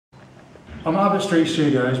I'm at Abbott Street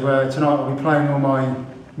Studios, where tonight I'll be playing all my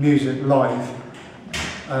music live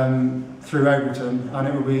through Ableton, and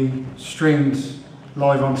it will be streamed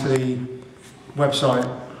live onto the website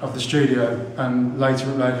of the studio and later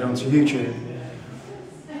uploaded onto YouTube.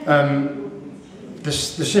 The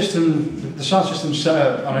sound system's set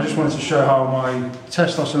up, and I just wanted to show how my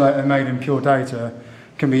test oscillator made in pure data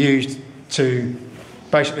can be used to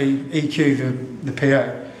basically EQ the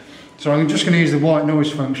PA. So I'm just going to use the white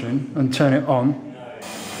noise function and turn it on,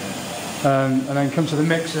 and then come to the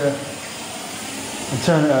mixer and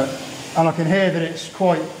turn it up, and I can hear that it's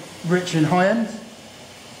quite rich in high end.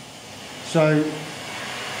 So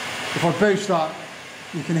if I boost that,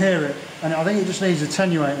 you can hear it, and I think it just needs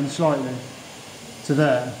attenuating slightly to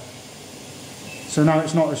there. So now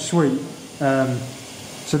it's not as sweet.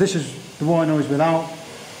 So this is the white noise without,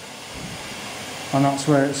 and that's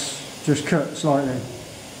where it's just cut slightly.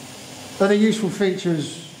 Other useful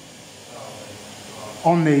features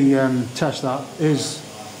on the test app is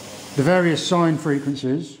the various sine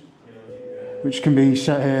frequencies, which can be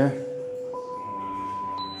set here,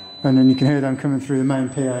 and then you can hear them coming through the main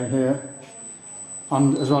PA here,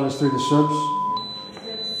 and as well as through the subs.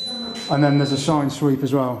 And then there's a sine sweep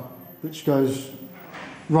as well, which goes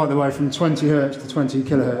right the way from 20 Hz to 20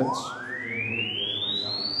 kHz.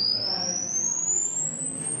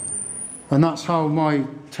 And that's how my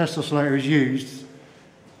test oscillator is used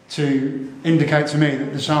to indicate to me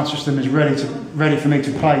that the sound system is ready for me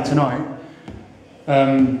to play tonight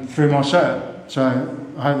through my setup. So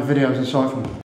I hope the video is insightful.